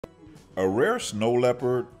A rare snow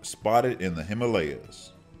leopard spotted in the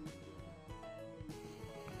Himalayas.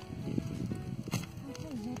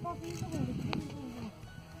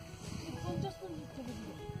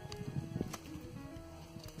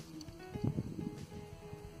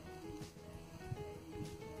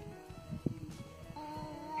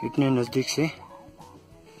 कितने नजदीक से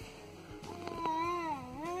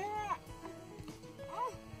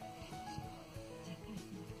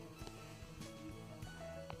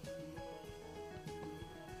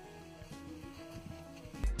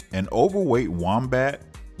An overweight wombat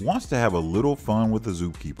wants to have a little fun with the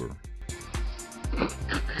zookeeper.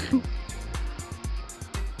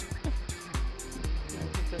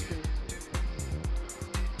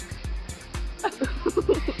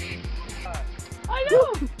 I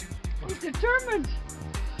know! He's determined!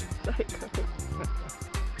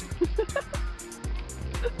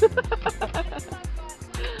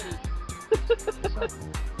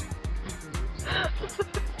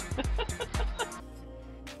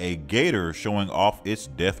 A gator showing off its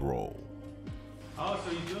death roll. Oh,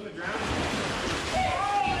 so you're doing the drowning?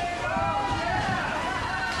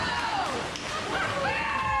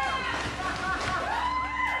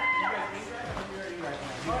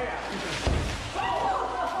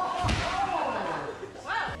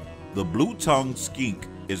 The blue-tongued skink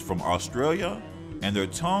is from Australia, and their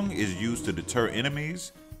tongue is used to deter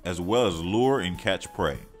enemies as well as lure and catch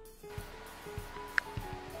prey.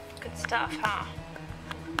 Good stuff, huh?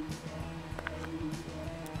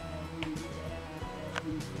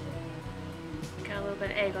 Got a little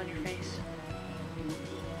bit of egg on your face.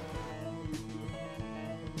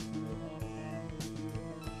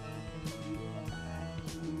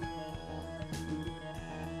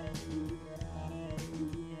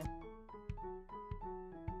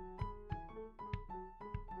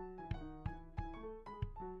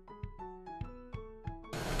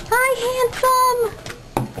 Hi, handsome!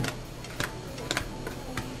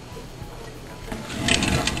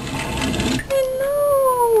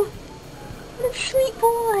 Hello! What a sweet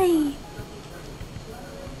boy!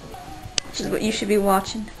 This is what you should be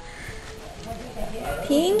watching.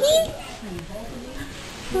 Pingy?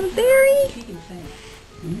 Little Barry?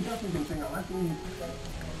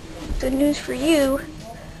 Good news for you.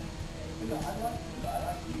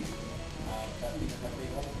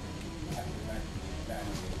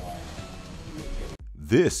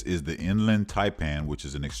 This is the inland taipan, which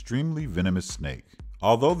is an extremely venomous snake,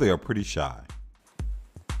 although they are pretty shy.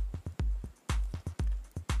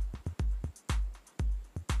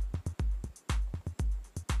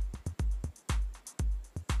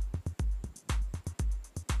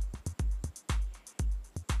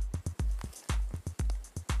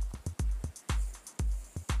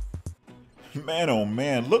 Man, oh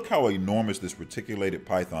man, look how enormous this reticulated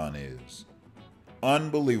python is.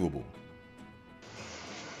 Unbelievable.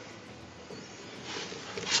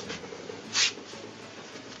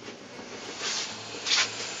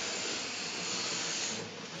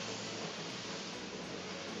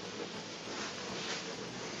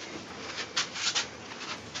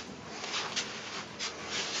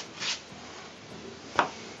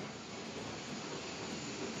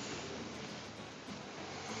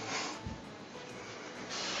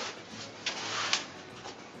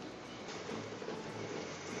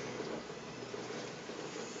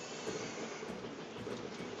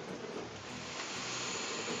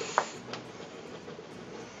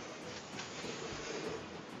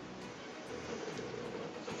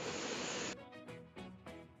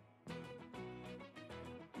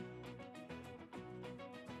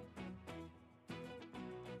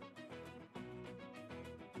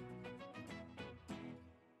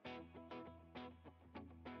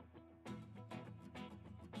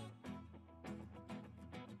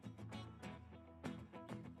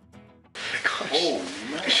 Oh,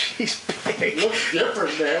 man. She's big. It looks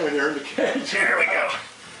different, man, when you're in the cage. There we go.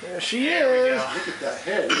 There she is. Look at that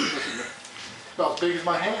head. It's about as big as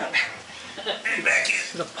my hand. And back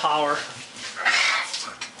in. The power.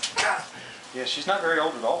 Yeah, she's not very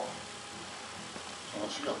old at all. Oh,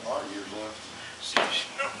 she got a lot of years left.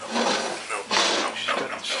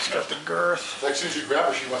 She's got the girth. Like, as soon as you grab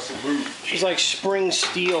her, she wants to move. She's like spring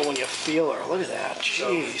steel when you feel her. Look at that.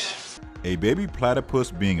 Jeez. A baby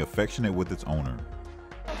platypus being affectionate with its owner.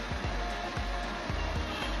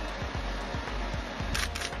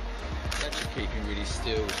 It's actually keeping really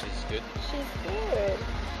still, which is good. She's good.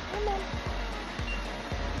 Come on.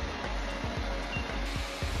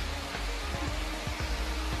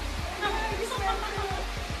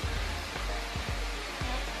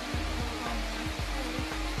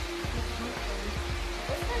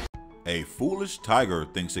 A foolish tiger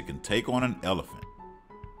thinks it can take on an elephant.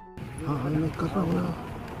 हाँ मैं कर रहा हूँ ना,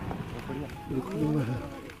 बिल्कुल मैं है।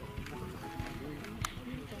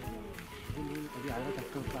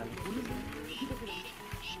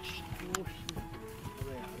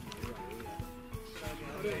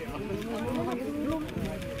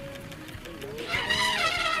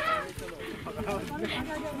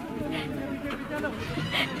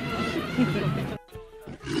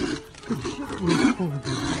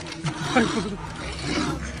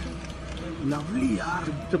 Lovely यार,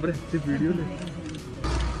 जबरदस्त वीडियो ले।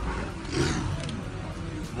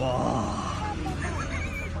 वाह,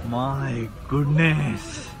 my goodness.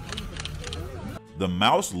 The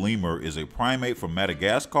mouse lemur is a primate from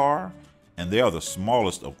Madagascar, and they are the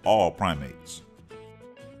smallest of all primates.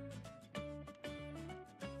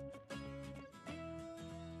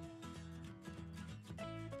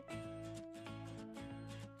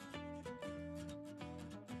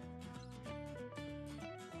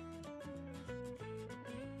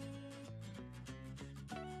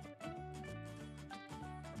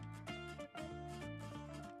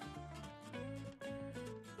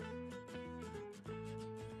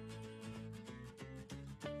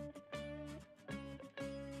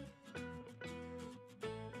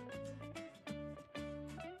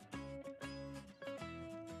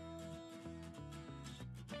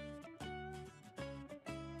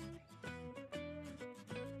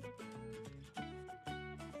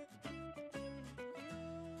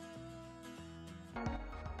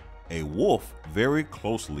 A wolf very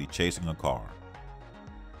closely chasing a car.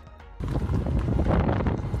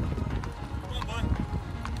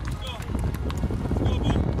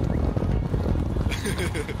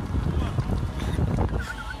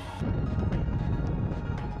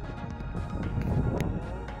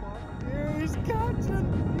 He's catching.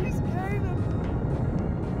 He's gaining.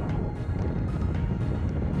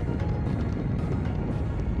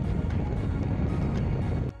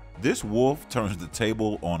 This wolf turns the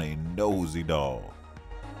table on a nosy dog.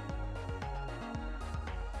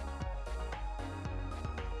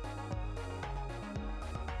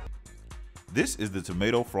 This is the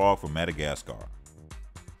tomato frog from Madagascar.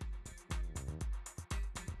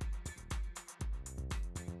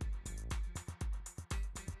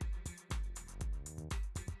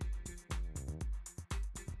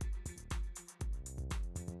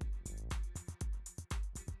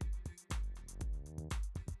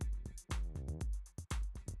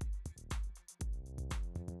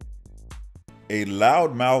 A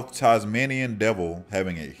loudmouth Tasmanian devil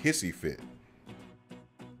having a hissy fit.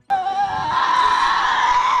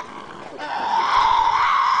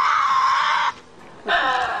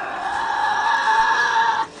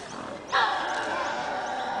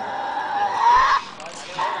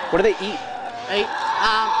 What do they eat? They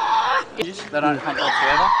don't hunt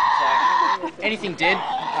whatsoever. So anything dead,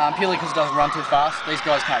 purely because it doesn't run too fast. These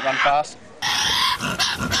guys can't run fast.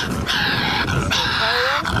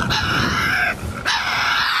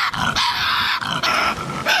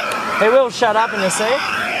 Hey, Will, shut up in your seat.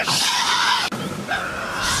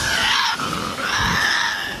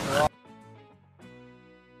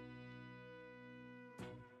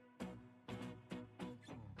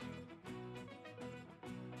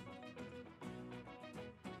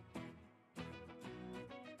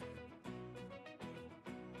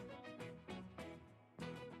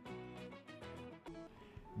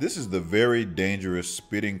 This is the very dangerous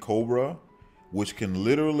spitting cobra, which can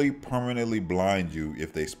literally permanently blind you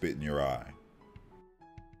if they spit in your eye.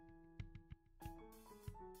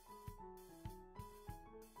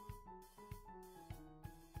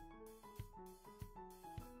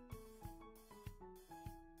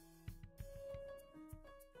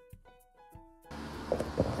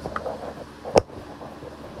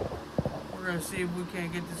 We're gonna see if we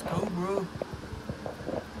can't get this cobra.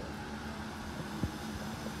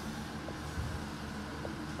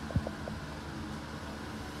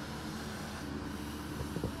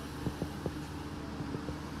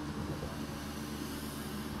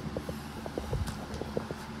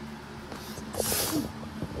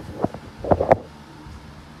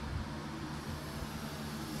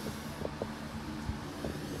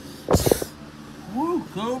 Woo,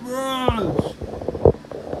 cobras!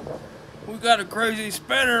 We got a crazy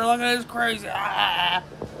spinner. Look at this crazy. Ah.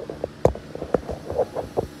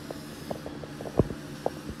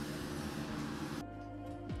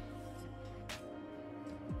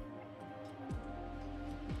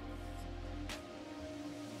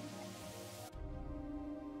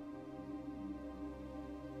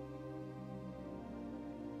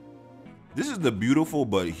 This is the beautiful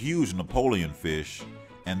but huge Napoleon fish,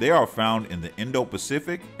 and they are found in the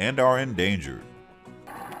Indo-Pacific and are endangered.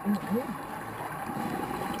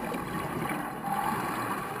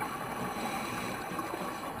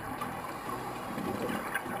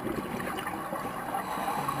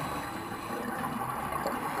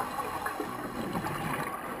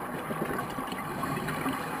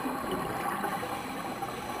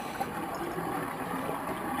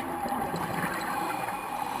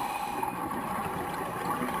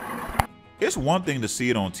 It's one thing to see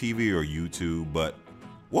it on TV or YouTube, but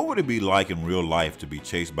what would it be like in real life to be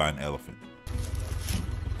chased by an elephant?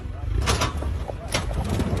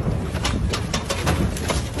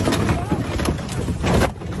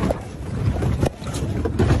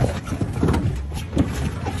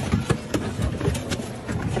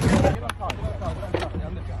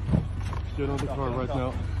 Get on the car right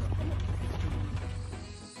now.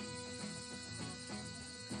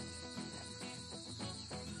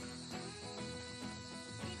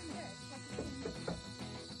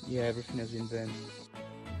 Yeah, everything has been burned.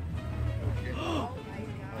 Oh my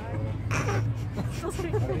god.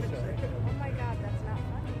 Oh my god, that's not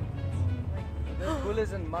funny. This bull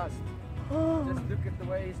isn't must. Just look at the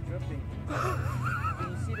way he's dripping. Can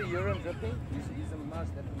you see the urine dripping? He's a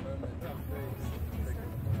must at the moment.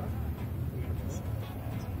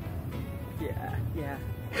 Yeah.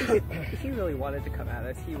 If he really wanted to come at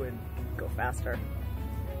us, he would go faster.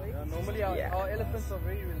 Normally our elephants are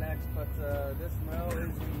very relaxed, but this male is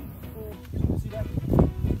in full. See that?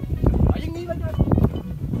 Are you need like that?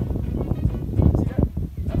 See that?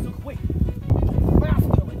 That's so quick.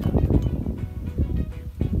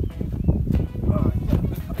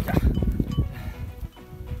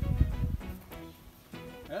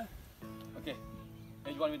 Huh? Okay.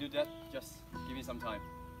 If you want me to do that, just give me some time.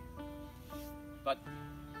 But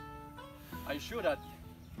are you sure that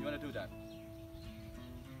you want to do that?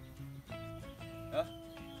 Huh?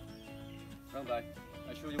 Run by.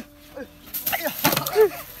 I show you.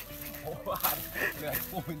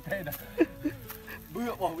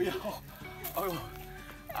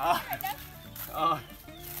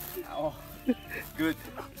 Good.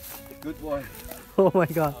 Good boy. Oh my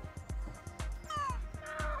god.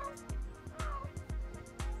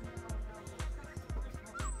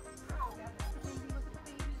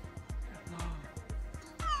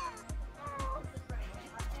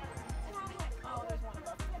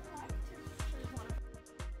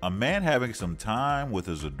 A man having some time with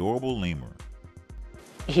his adorable lemur.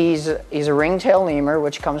 He's a ringtail lemur,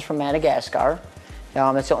 which comes from Madagascar.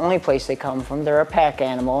 It's the only place they come from. They're a pack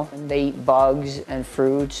animal. They eat bugs and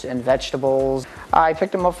fruits and vegetables. I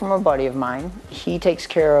picked him up from a buddy of mine. He takes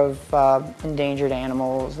care of endangered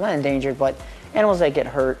animals, not endangered, but animals that get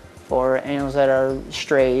hurt or animals that are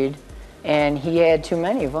strayed. And he had too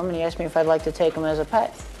many of them, and he asked me if I'd like to take them as a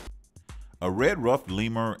pet. A red-ruffed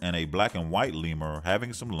lemur and a black and white lemur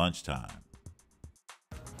having some lunchtime.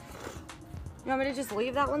 You want me to just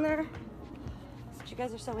leave that one there? Since you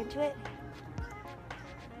guys are so into it?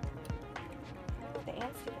 The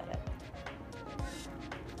ants do that.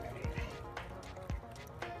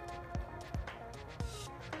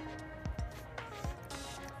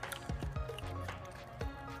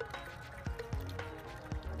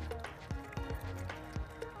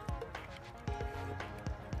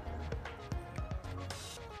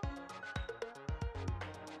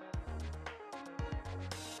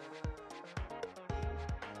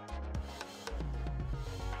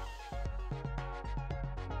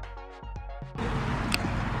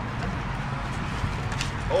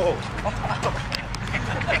 Oh!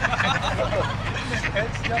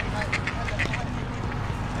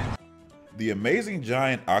 The amazing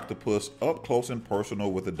giant octopus up close and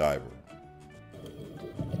personal with a diver.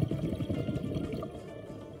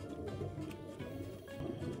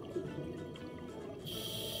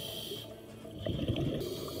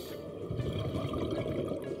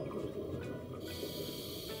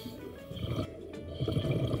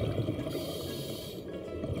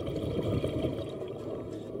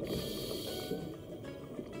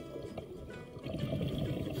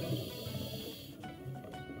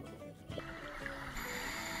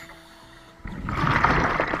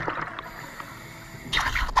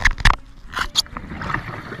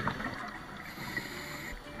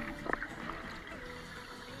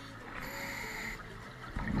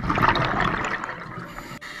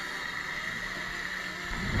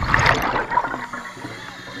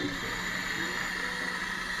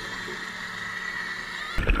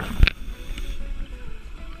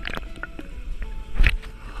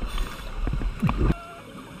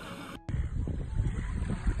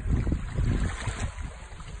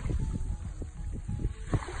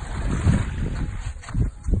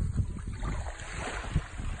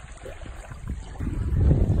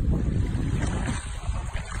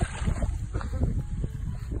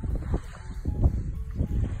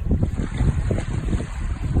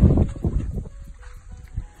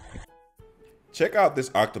 Check out this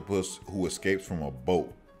octopus who escapes from a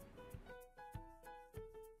boat.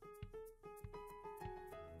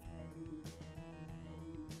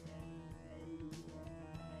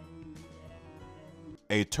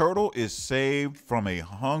 A turtle is saved from a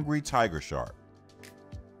hungry tiger shark.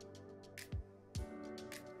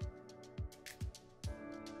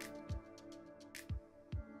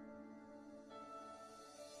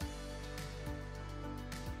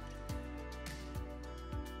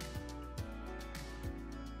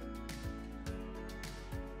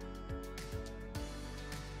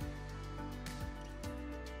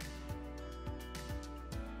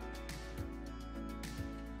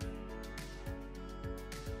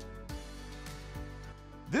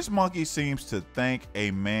 This monkey seems to thank a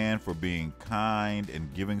man for being kind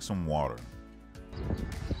and giving some water.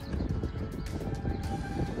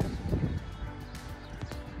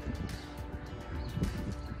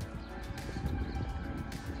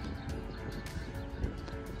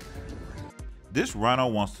 This rhino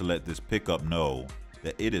wants to let this pickup know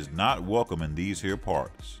that it is not welcome in these here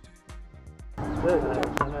parts.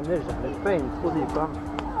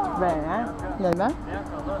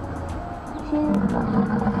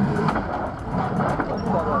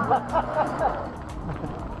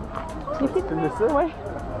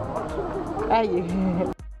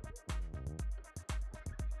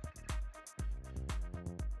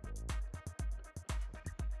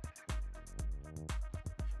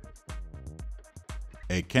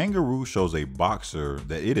 A kangaroo shows a boxer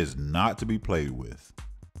that it is not to be played with.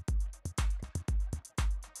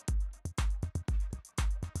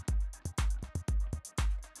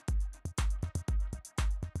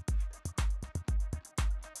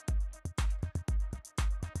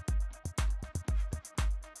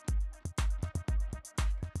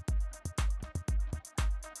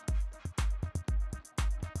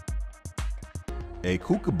 A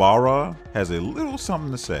kookaburra has a little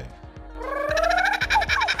something to say.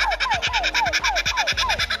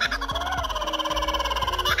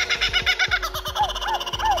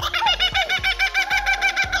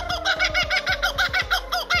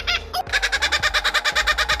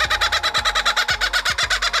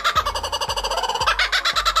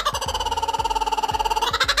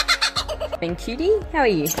 And cutie, how are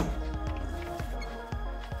you?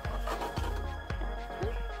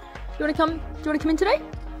 You wanna come? Do you wanna come in today?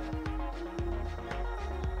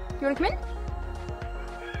 You wanna come in?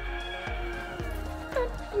 Come on,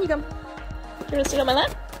 in you come. You wanna sit on my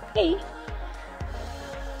lap? Hey.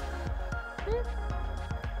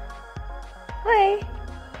 Hi.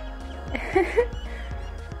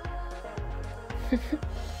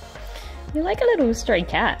 You're like a little stray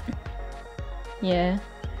cat. Yeah.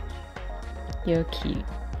 You're cute.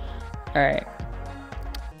 Alright.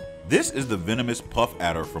 This is the venomous puff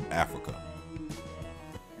adder from Africa.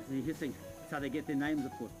 That's hissing. That's how they get their names,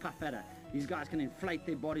 of course. Puff adder. These guys can inflate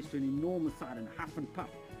their bodies to an enormous size and huff and puff.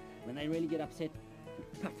 When they really get upset,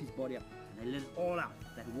 they puff his body up and they let it all out.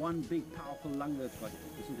 That one big powerful lung that's got.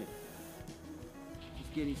 Listen to it.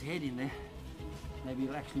 Just get his head in there. Maybe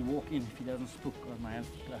he'll actually walk in if he doesn't spook. God, my hands.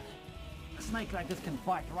 A snake like this can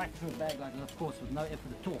bite right through a bag like this, of course, with no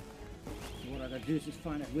effort at all. So what I gotta do is just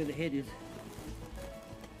find out where the head is.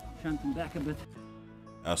 Shunt them back a bit.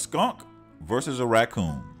 A skunk versus a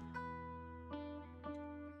raccoon.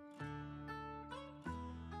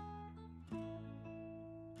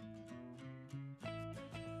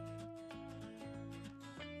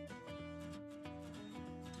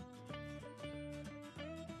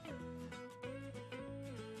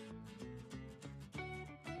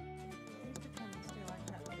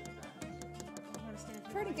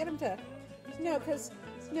 Try to get him to, no, because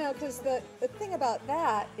the thing about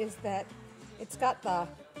that is that it's got the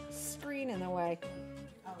screen in the way.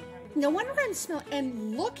 No wonder I'm smelling.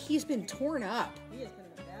 And look, he's been torn up.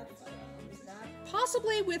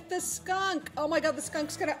 Possibly with the skunk. Oh my God, the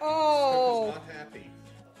skunk's gonna. Oh. Not happy.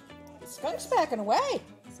 The skunk's backing away.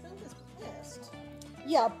 The skunk is pissed.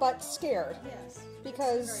 Yeah, but scared. Yes.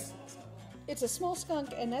 Because it's a small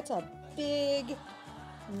skunk and that's a big,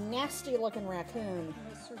 nasty looking raccoon.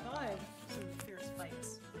 He'll survive some fierce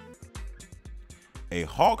fights. A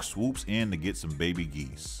hawk swoops in to get some baby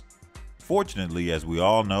geese. Fortunately, as we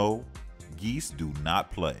all know, geese do not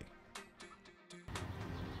play.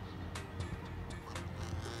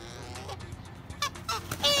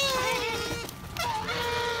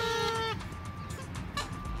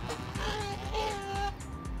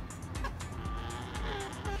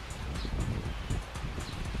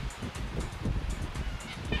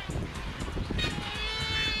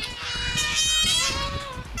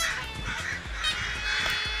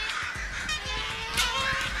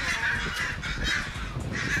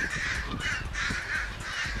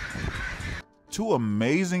 Two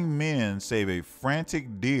amazing men save a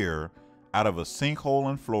frantic deer out of a sinkhole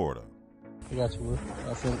in Florida. I got you, bro.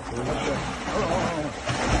 I think.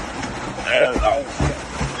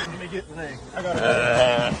 Let me get the leg. I got it.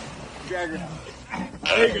 Drag her.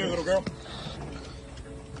 There you go, little girl.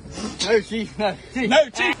 No, Chief. No, Chief. No,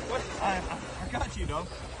 Chief. I got you, dog.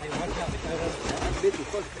 Hey, watch out. That bitch will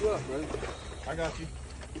fuck you up, bro. I got you.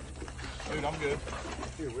 Dude, I'm good.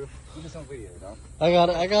 Here, Will. Get this on video, dog. I got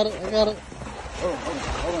it. Hold on.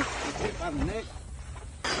 Hit by the neck.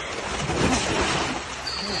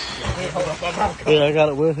 Yeah, I got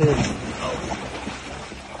it with him.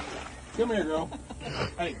 Come here, girl.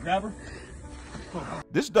 Hey, grab her.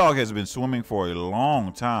 This dog has been swimming for a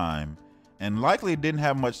long time and likely didn't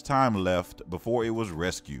have much time left before it was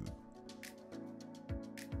rescued.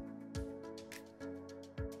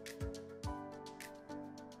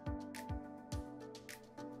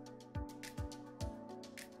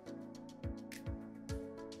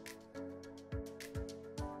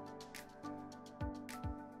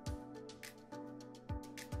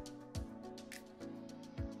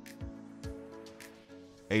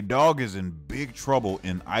 A dog is in big trouble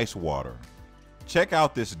in ice water. Check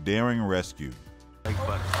out this daring rescue.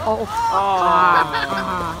 Oh.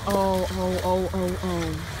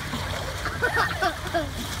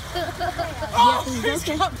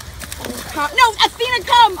 Okay. No, Athena,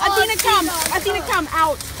 come! Athena, come!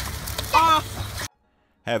 Out!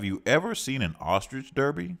 Have you ever seen an ostrich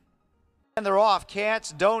derby? And they're off.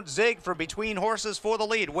 Cats don't zig from between horses for the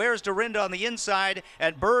lead. Where's Dorinda on the inside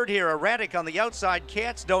and Bird here erratic on the outside.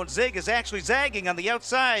 Cats don't zig is actually zagging on the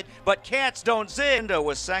outside, but Cats don't zig. Dorinda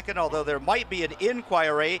was second, although there might be an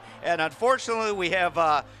inquiry. And unfortunately, we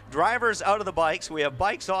have drivers out of the bikes. We have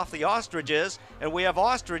bikes off the ostriches, and we have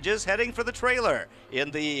ostriches heading for the trailer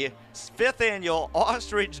in the 5th annual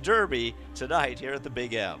Ostrich Derby tonight here at the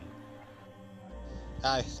Big M.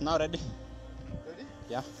 Aye, now ready. Ready?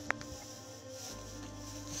 Yeah.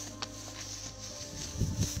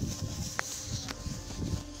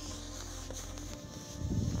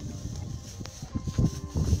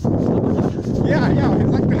 Yeah,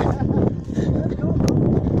 exactly.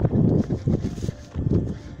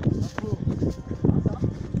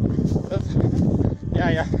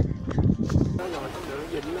 Yeah.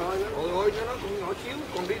 Ôi, nó cũng nhỏ xíu,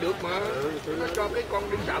 con đi được mà. Nó cho cái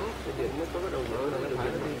con đi chậm. Nó có cái đầu nữa là nó phải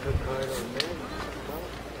đi khơi khơi rồi.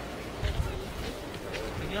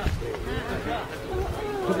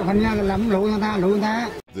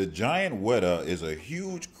 The giant weta is a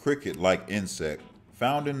huge cricket-like insect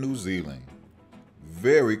found in New Zealand.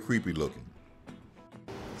 Very creepy looking.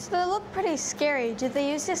 So they look pretty scary. Do they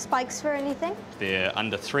use their spikes for anything? They're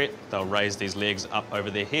under threat. They'll raise these legs up over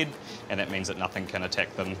their head, and that means that nothing can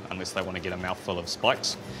attack them unless they want to get a mouthful of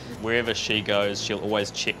spikes. Wherever she goes, she'll always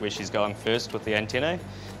check where she's going first with the antennae.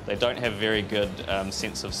 They don't have very good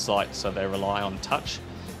sense of sight, so they rely on touch.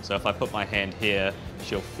 So if I put my hand here,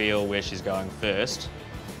 she'll feel where she's going first,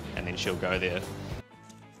 and then she'll go there.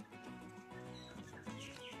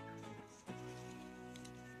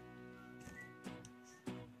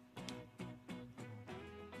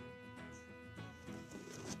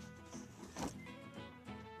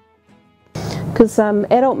 Because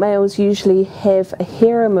adult males usually have a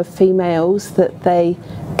harem of females that they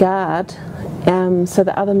guard so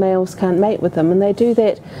that other males can't mate with them, and they do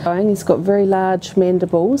that. He's got very large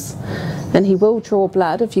mandibles and he will draw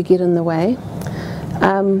blood if you get in the way.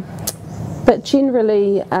 But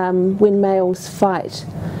generally when males fight,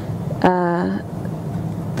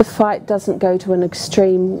 the fight doesn't go to an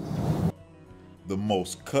extreme. The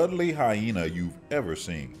most cuddly hyena you've ever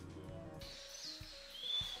seen.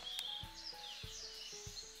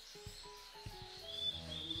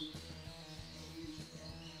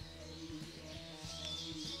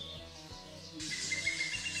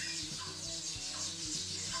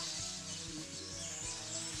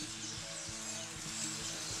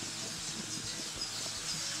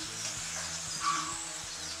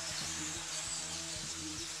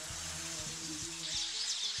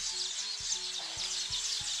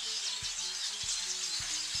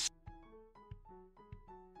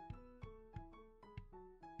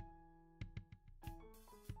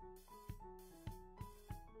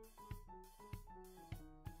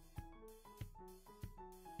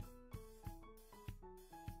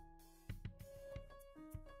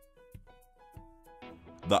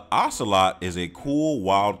 The ocelot is a cool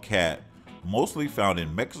wild cat, mostly found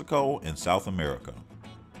in Mexico and South America.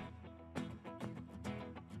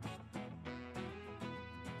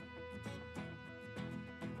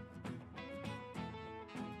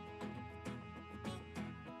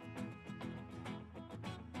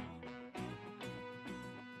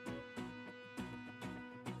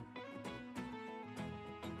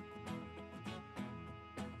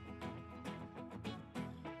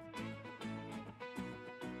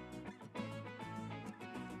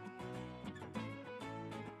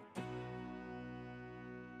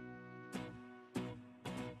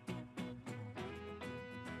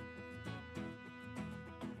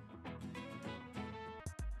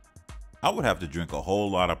 I would have to drink a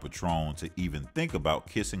whole lot of Patron to even think about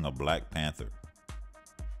kissing a black panther.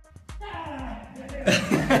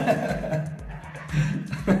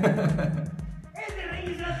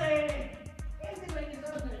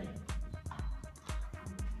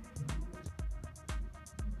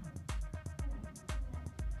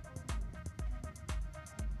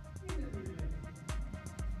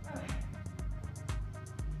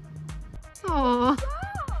 Oh,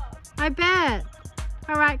 I bet.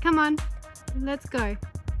 All right, come on, let's go.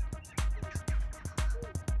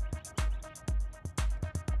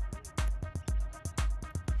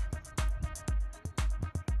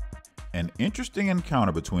 An interesting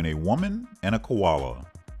encounter between a woman and a koala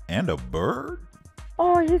and a bird?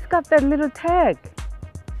 Oh, he's got that little tag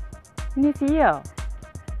in his ear.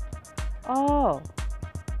 Oh.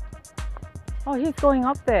 Oh, he's going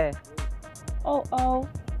up there. Oh, oh.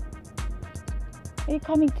 Are you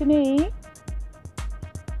coming to me?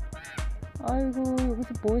 아이고,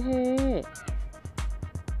 여기서 뭐해?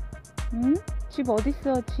 응? 집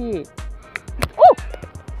어딨어, 집? Oh!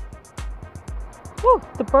 Oh,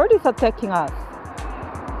 the bird is attacking us.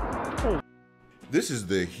 Hey. This is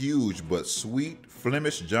the huge but sweet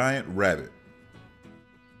Flemish giant rabbit.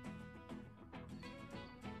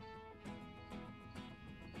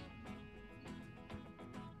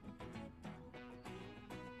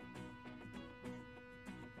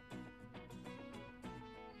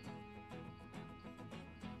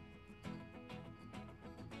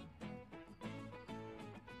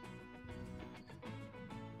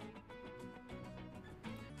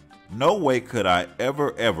 No way could I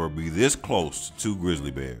ever be this close to two grizzly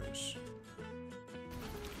bears.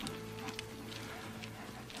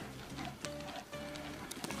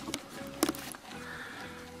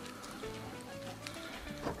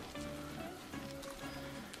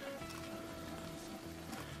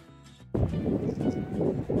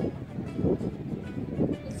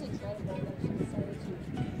 It's incredible that she decided to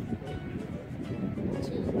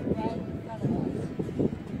ride in front of us.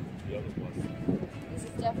 This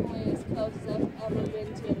is definitely as close as I've ever been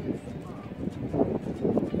to it.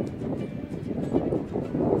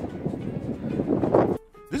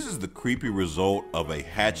 This is the creepy result of a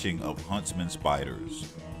hatching of huntsman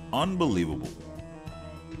spiders. Unbelievable.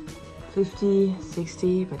 50,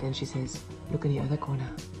 60, but then she says, look in the other corner.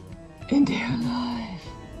 And they're alive.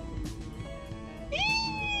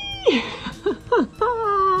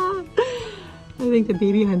 I think the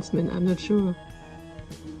baby huntsman, I'm not sure.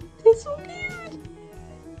 They're so cute.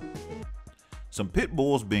 Some pit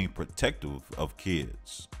bulls being protective of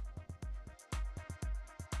kids.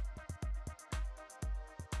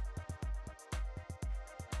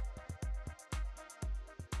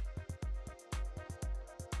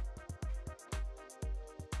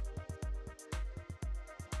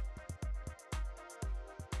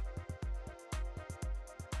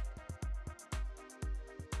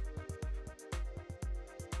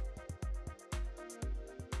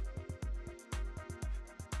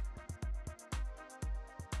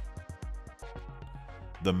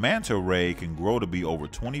 The manta ray can grow to be over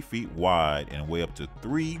 20 feet wide and weigh up to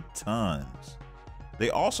 3 tons.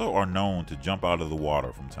 They also are known to jump out of the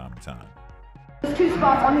water from time to time. There's 2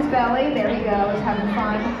 spots on his belly. There he goes, having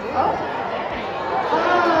fun. Oh.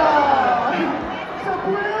 So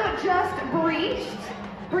Blue just breached.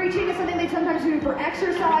 Breaching is something they sometimes do for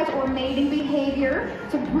exercise or mating behavior.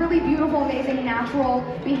 It's a really beautiful, amazing, natural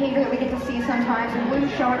behavior that we get to see sometimes, and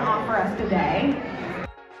Blue's showing off for us today.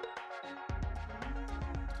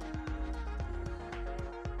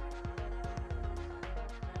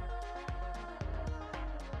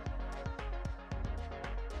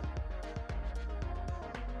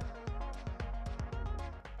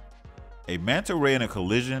 A manta ray in a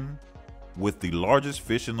collision with the largest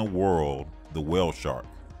fish in the world, the whale shark.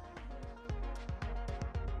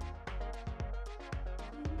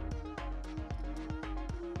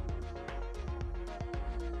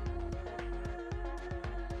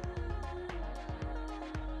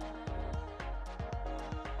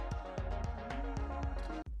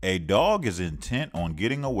 A dog is intent on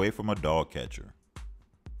getting away from a dog catcher.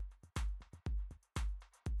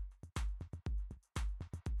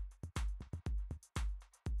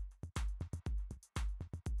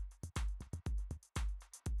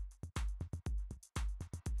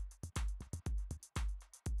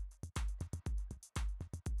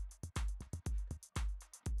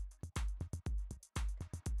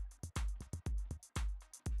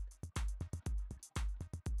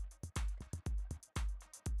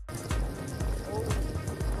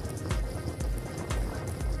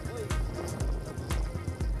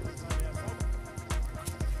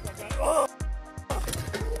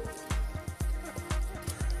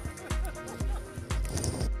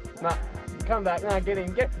 Nah, come back. Nah, get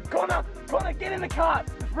in. Connor, get in the car.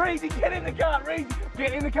 Reezy, get in the car. Reezy,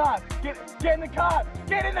 get in the car. Get in the car.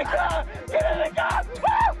 Get in the car. Get in the car.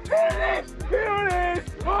 Oh, here it is. Here it is.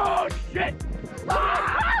 Oh, shit. No.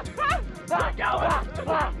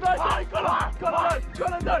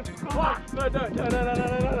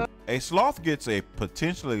 A sloth gets a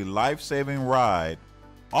potentially life-saving ride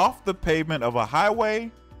off the pavement of a highway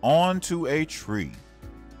onto a tree.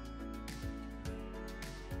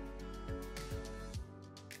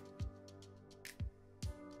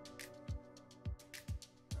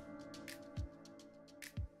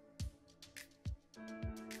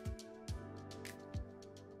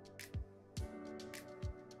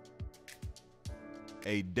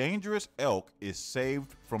 A dangerous elk is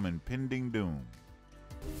saved from impending doom.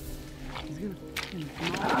 Watch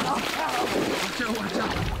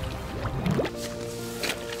out.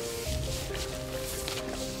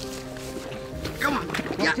 Come on.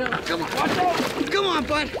 Yeah, come on. Watch out. Come on,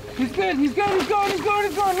 bud. He's good. He's going.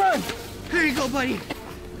 Run. Here you go, buddy.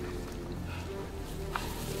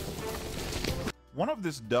 One of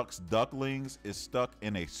this duck's ducklings is stuck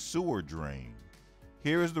in a sewer drain.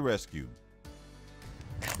 Here is the rescue.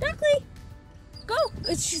 Duckley, go!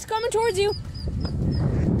 She's coming towards you.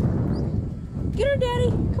 Get her,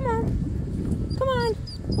 Daddy. Come on.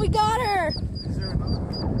 We got her. Is there another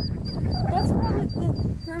one? That's probably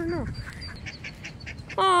I don't know.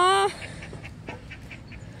 Aww.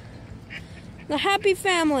 The happy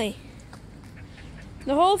family.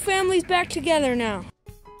 The whole family's back together now.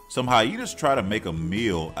 Some hyenas try to make a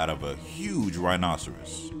meal out of a huge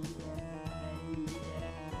rhinoceros.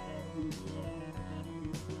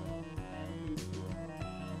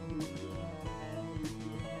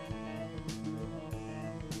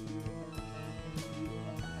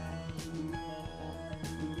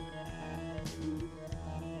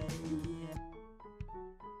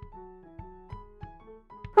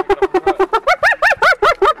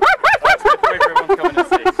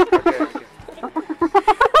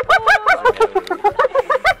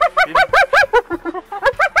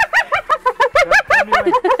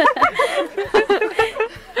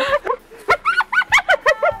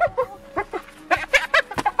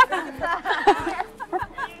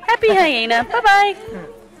 Happy hyena. Bye-bye.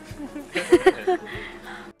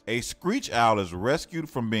 A screech owl is rescued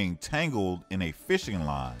from being tangled in a fishing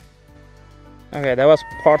line. Okay, that was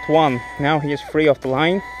part 1. Now he is free of the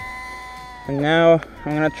line. And now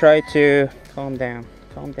I'm gonna try to calm down.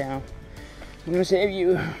 I'm gonna save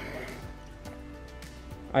you.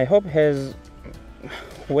 I hope his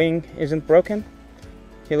wing isn't broken.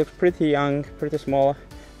 He looks pretty young, pretty small.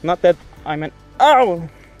 Not that I'm an... Oh!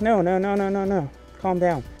 No. Calm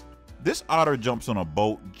down. This otter jumps on a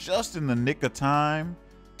boat just in the nick of time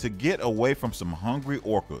to get away from some hungry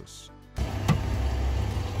orcas.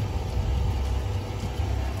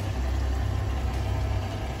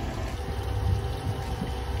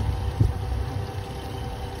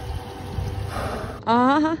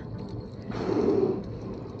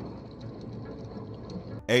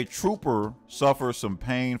 A trooper suffers some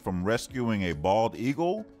pain from rescuing a bald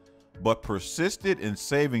eagle, but persisted in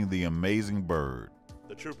saving the amazing bird.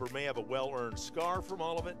 The trooper may have a well-earned scar from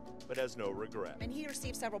all of it, but has no regret. And he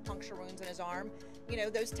received several puncture wounds in his arm. You know,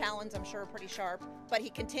 those talons I'm sure are pretty sharp, but he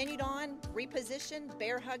continued on, repositioned,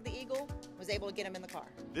 bear hugged the eagle, was able to get him in the car.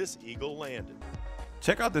 This eagle landed.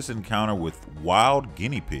 Check out this encounter with wild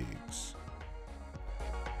guinea pigs.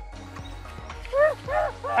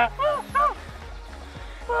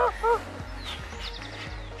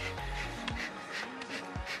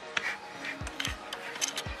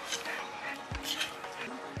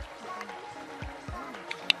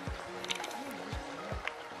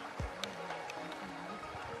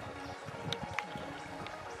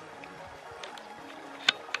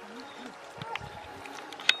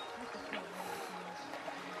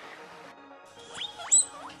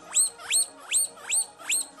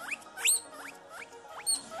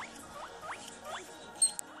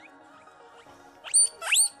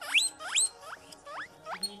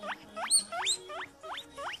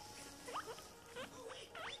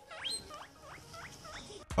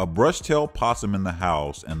 A brush-tailed possum in the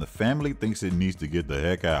house, and the family thinks it needs to get the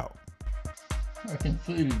heck out. I reckon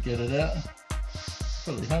food would get it out.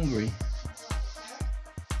 Probably hungry.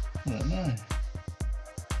 I don't know.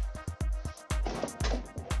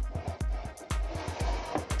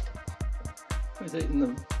 Who's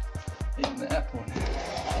eating the apple?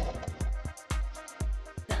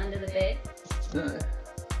 Under the bed? No.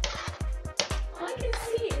 Oh, I can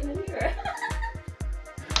see it in the mirror.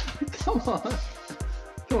 Come on.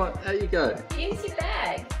 Come on, out you go. Use your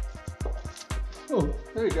bag. Oh.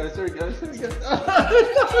 There he goes, there he goes, there he goes.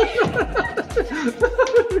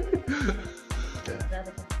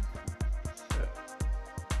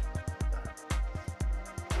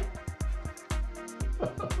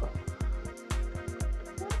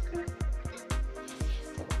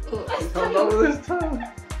 He's holding on with his tongue.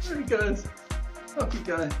 There he goes. Up you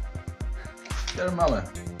go. Get him,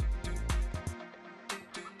 Mama.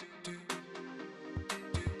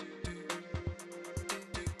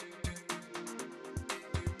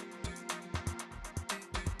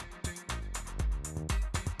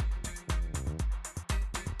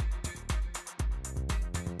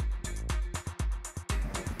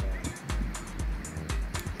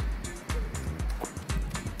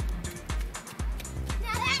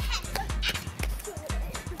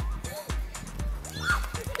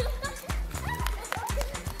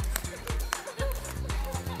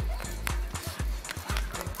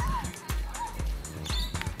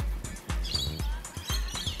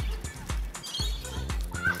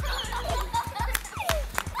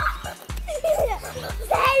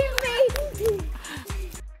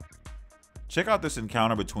 Check out this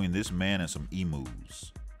encounter between this man and some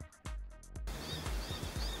emus.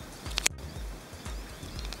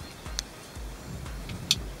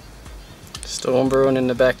 Storm brewing in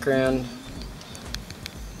the background.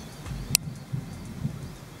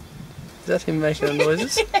 Is that him making the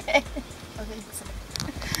noises? I think so.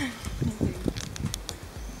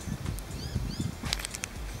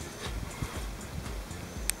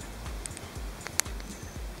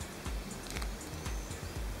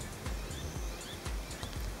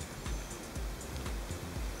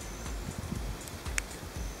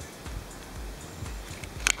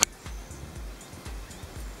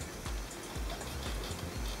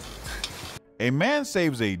 A man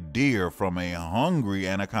saves a deer from a hungry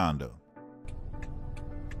anaconda.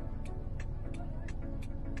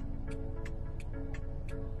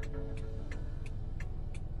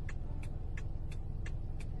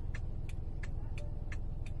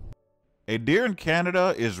 A deer in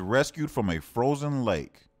Canada is rescued from a frozen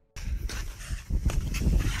lake.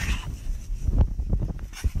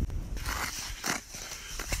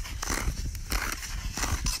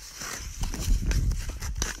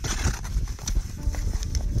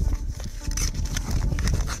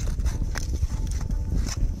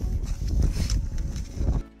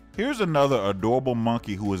 Here's another adorable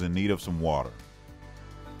monkey who is in need of some water.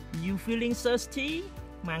 You feeling thirsty,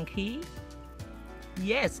 monkey?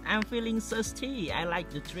 Yes, I'm feeling thirsty. I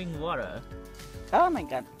like to drink water. Oh my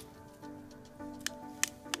god.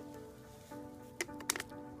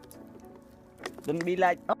 Don't be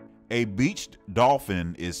like... Oh. A beached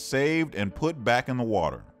dolphin is saved and put back in the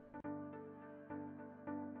water.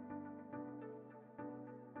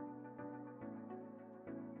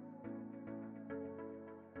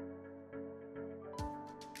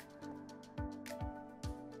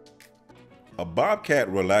 A bobcat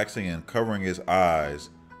relaxing and covering his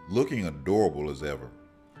eyes, looking adorable as ever.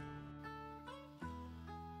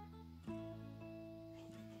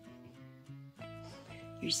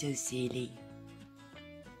 You're so silly.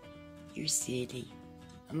 You're silly.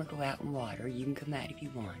 I'm gonna go out and water. You can come out if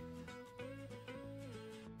you want.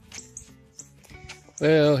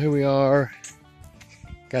 Well, here we are.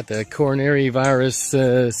 Got the coronary virus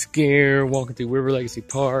scare walking through River Legacy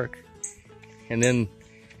Park. And then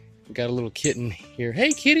we got a little kitten here.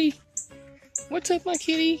 Hey, kitty. What's up, my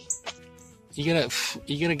kitty? You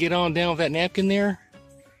gonna get on down with that napkin there?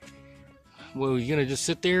 Well, you gonna just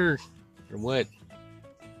sit there or what?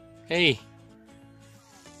 Hey.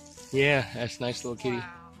 Yeah, that's a nice little kitty.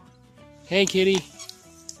 Wow. Hey, kitty.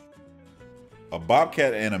 A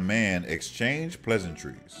bobcat and a man exchange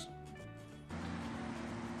pleasantries.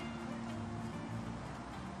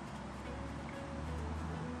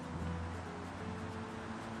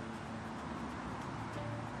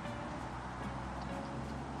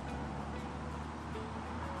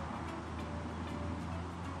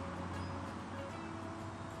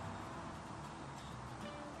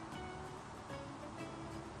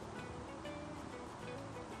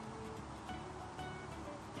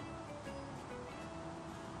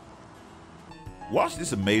 Watch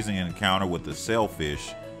this amazing encounter with the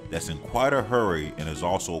sailfish that's in quite a hurry and is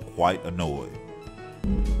also quite annoyed.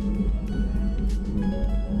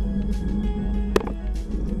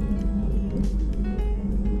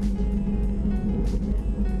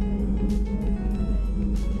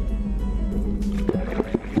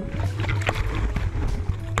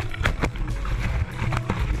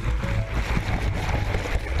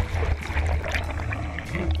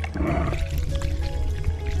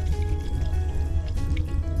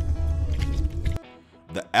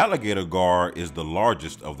 The alligator gar is the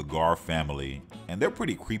largest of the gar family and they're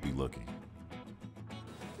pretty creepy looking.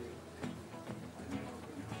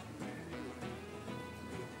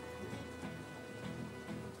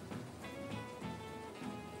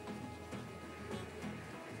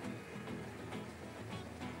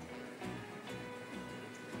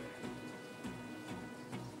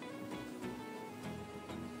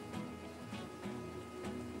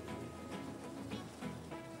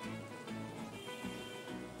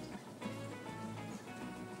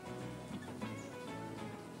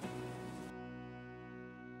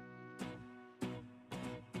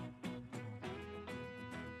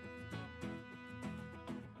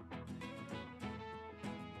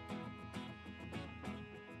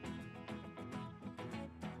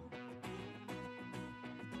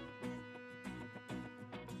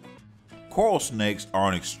 Coral snakes are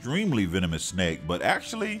an extremely venomous snake, but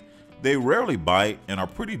actually, they rarely bite and are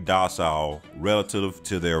pretty docile relative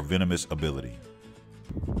to their venomous ability.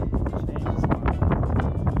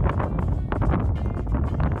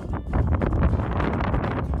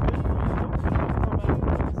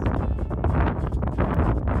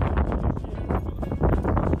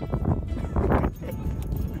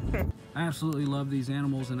 I absolutely love these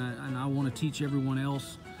animals, and I want to teach everyone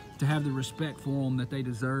else to have the respect for them that they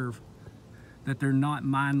deserve. That they're not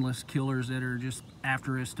mindless killers that are just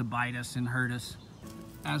after us to bite us and hurt us.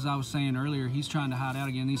 As I was saying earlier, he's trying to hide out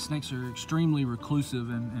again. These snakes are extremely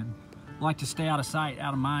reclusive and like to stay out of sight,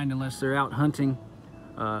 out of mind unless they're out hunting.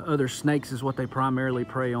 Other snakes is what they primarily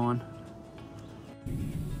prey on.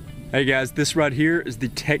 Hey guys, this right here is the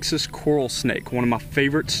Texas coral snake, one of my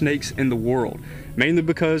favorite snakes in the world. Mainly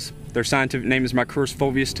because their scientific name is Micrurus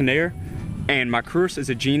fulvius tenaire, and Micrurus is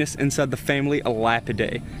a genus inside the family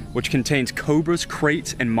Elapidae, which contains cobras,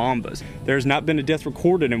 kraits, and mambas. There has not been a death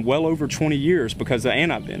recorded in well over 20 years because of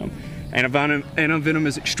antivenom. Antivenom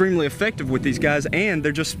is extremely effective with these guys, and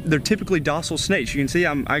they're typically docile snakes. You can see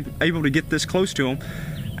I'm able to get this close to him,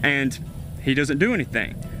 and he doesn't do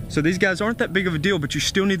anything. So these guys aren't that big of a deal, but you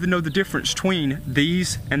still need to know the difference between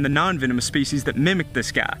these and the non-venomous species that mimic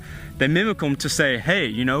this guy. They mimic them to say, hey,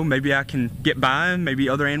 you know, maybe I can get by and maybe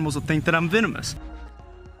other animals will think that I'm venomous.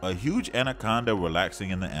 A huge anaconda relaxing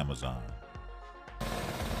in the Amazon.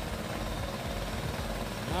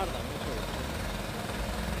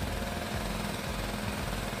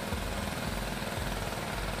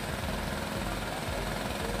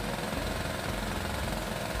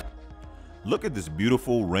 Look at this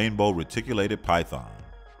beautiful rainbow reticulated python.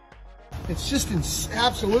 It's just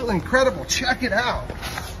absolutely incredible. Check it out.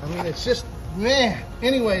 I mean, it's just, man.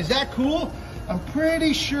 Anyway, is that cool? I'm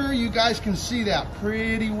pretty sure you guys can see that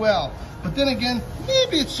pretty well. But then again,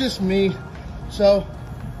 maybe it's just me. So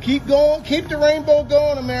keep going, keep the rainbow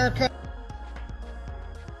going, America.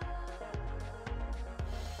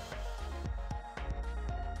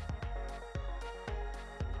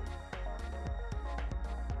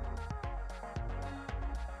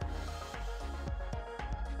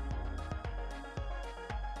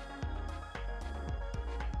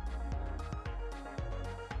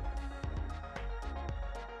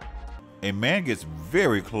 A man gets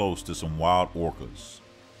very close to some wild orcas.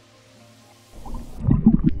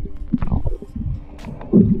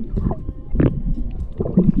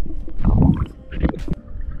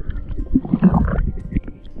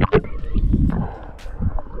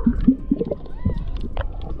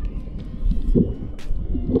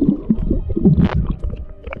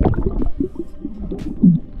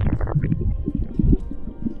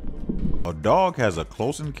 A dog has a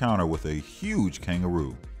close encounter with a huge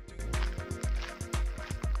kangaroo.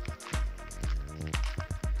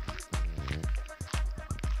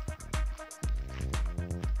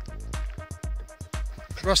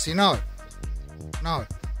 Rusty, no. No.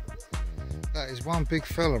 That is one big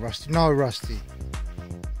fella, Rusty. No, Rusty.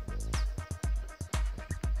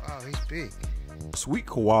 Wow, he's big. A sweet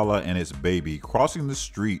koala and its baby crossing the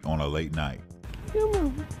street on a late night. Come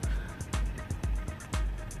on.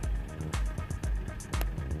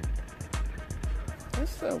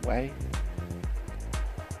 That's the way.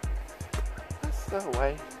 That's the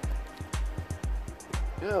way.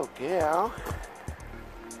 Go, gal.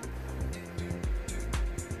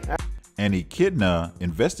 An echidna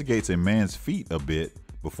investigates a man's feet a bit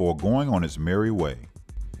before going on its merry way.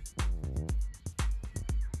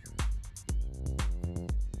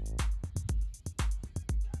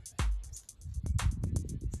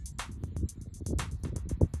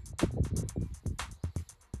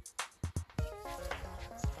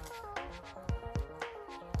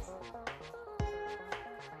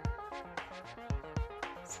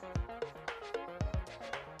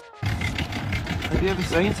 Have you ever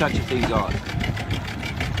seen such a thing, guys?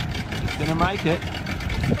 He's gonna make it.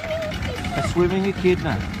 A swimming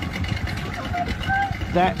echidna.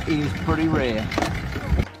 That is pretty rare.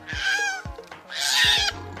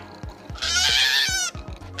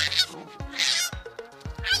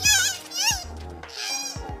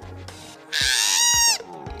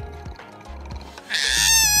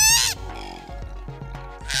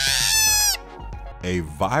 A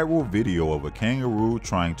viral video of a kangaroo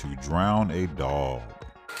trying to drown a dog.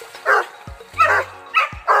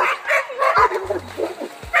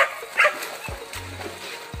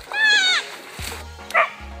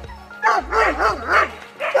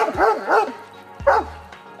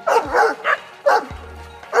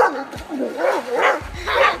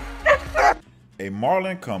 A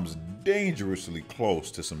marlin comes dangerously close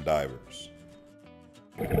to some divers.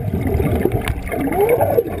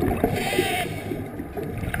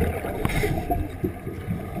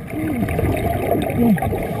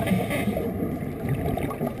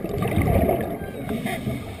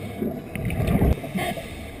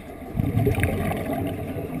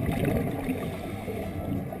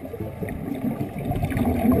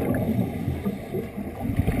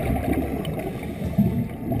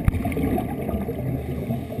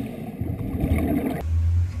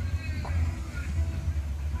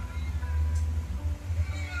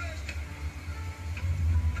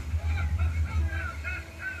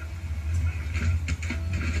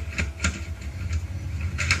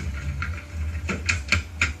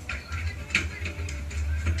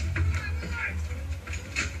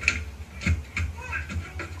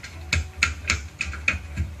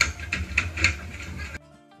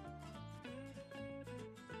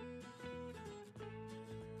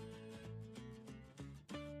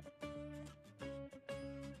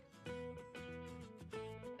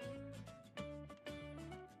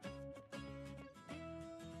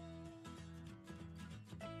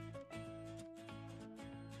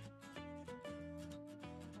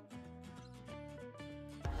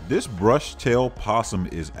 This brush-tailed possum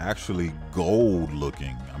is actually gold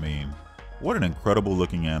looking. I mean, what an incredible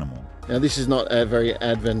looking animal. Now this is not very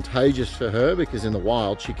advantageous for her because in the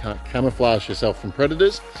wild she can't camouflage herself from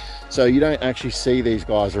predators. So you don't actually see these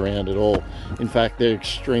guys around at all. In fact, they're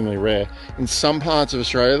extremely rare. In some parts of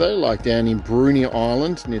Australia though, like down in Brunia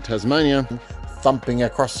Island near Tasmania, thumping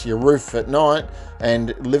across your roof at night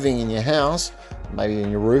and living in your house, maybe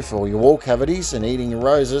in your roof or your wall cavities and eating your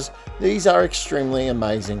roses, these are extremely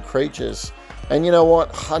amazing creatures. And you know what?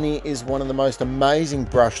 Honey is one of the most amazing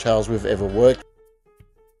brushtails we've ever worked.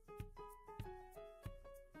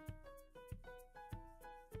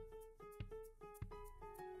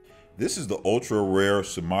 This is the ultra rare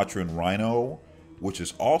Sumatran rhino, which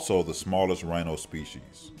is also the smallest rhino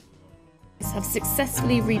species. Have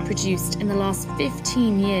successfully reproduced in the last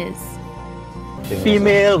 15 years.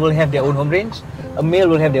 Female will have their own home range, a male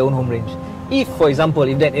will have their own home range. If, for example,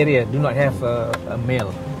 if that area do not have a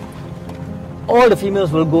male, all the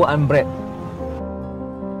females will go unbred.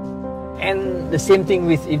 And the same thing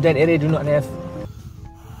with if that area do not have.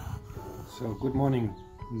 So good morning.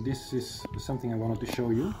 This is something I wanted to show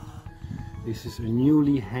you. This is a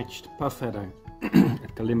newly hatched puff adder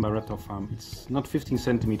at Kalimba Reptile Farm. It's not 15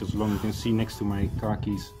 centimeters long. You can see next to my car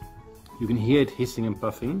keys. You can hear it hissing and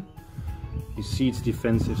puffing. You see its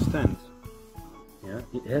defensive stand. Yeah,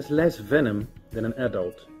 it has less venom than an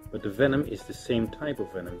adult, but the venom is the same type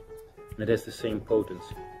of venom and it has the same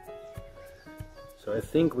potency. So I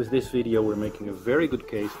think with this video we're making a very good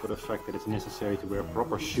case for the fact that it's necessary to wear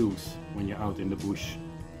proper shoes when you're out in the bush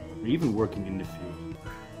or even working in the field.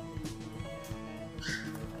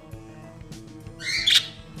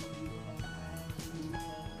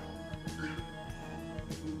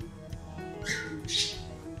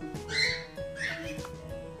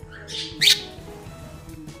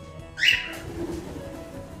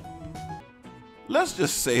 Let's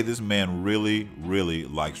just say this man really, really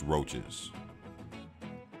likes roaches.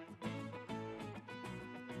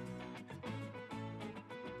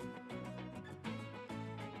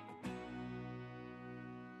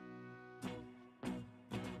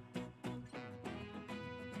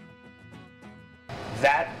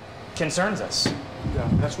 That concerns us. Yeah,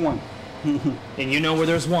 that's one. And you know where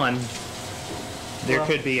there's one, there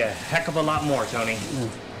could be a heck of a lot more, Tony. Yeah.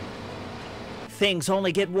 Things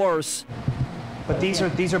only get worse. But these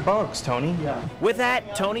are bugs, Tony. Yeah. With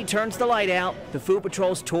that, Tony turns the light out. The Food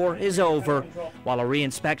Patrol's tour is over. While a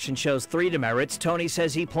re-inspection shows 3 demerits, Tony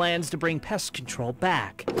says he plans to bring pest control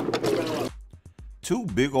back. 2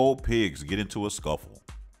 big old pigs get into a scuffle.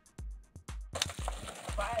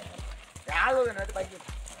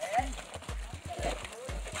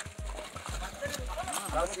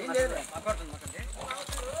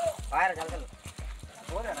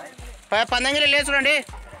 పందంగిలో లేచురండి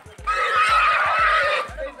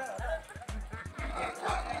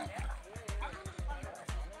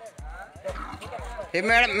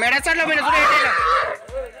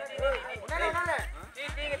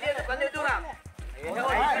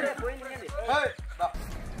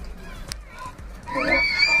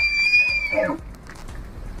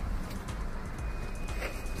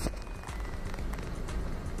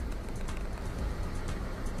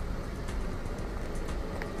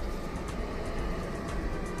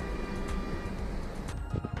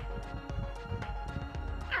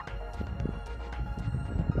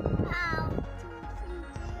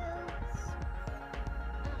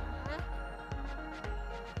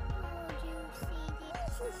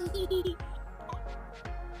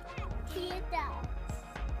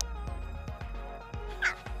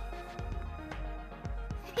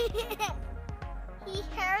He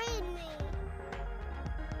hurried me.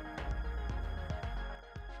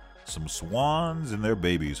 Some swans and their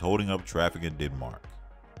babies holding up traffic in Denmark.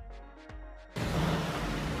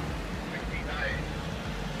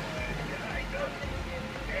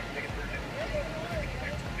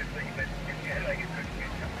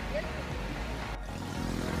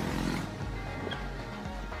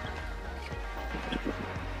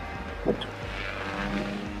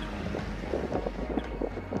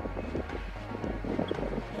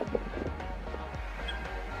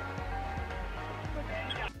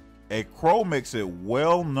 A crow makes it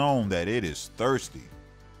well known that it is thirsty.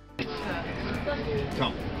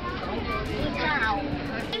 Kom.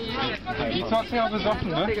 Die tar sig av besoffen,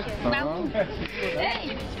 ne?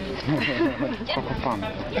 Vad fan?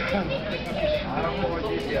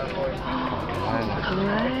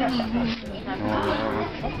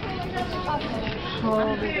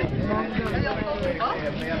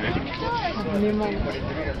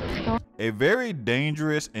 A very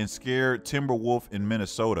dangerous and scared timber wolf in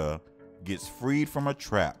Minnesota gets freed from a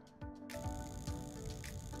trap.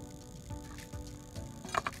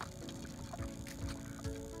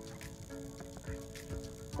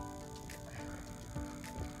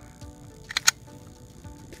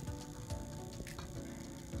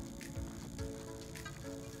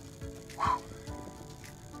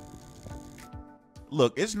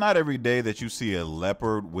 Look, it's not every day that you see a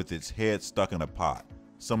leopard with its head stuck in a pot.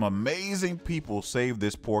 Some amazing people saved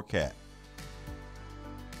this poor cat.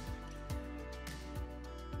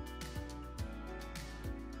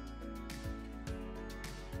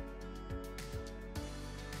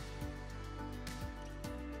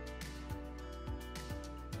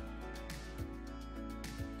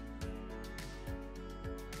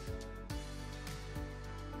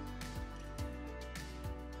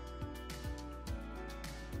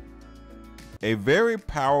 A very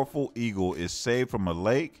powerful eagle is saved from a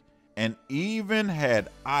lake and even had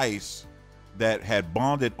ice that had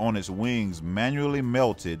bonded on its wings manually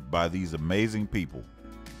melted by these amazing people.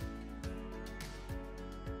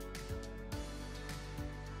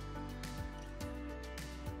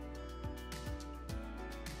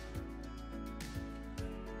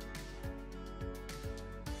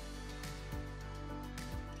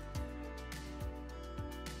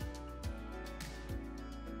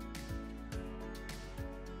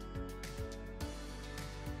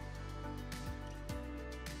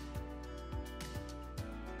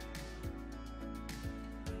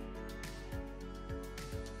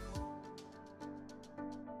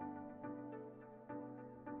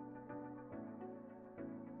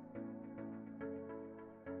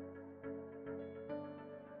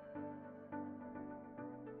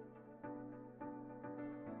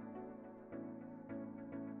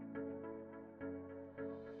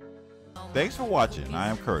 Thanks for watching. I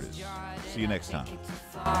am Curtis. See you next time.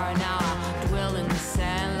 Dwell in the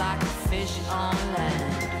sand like a fish on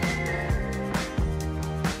land.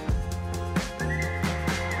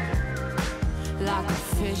 Like a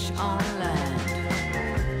fish on land.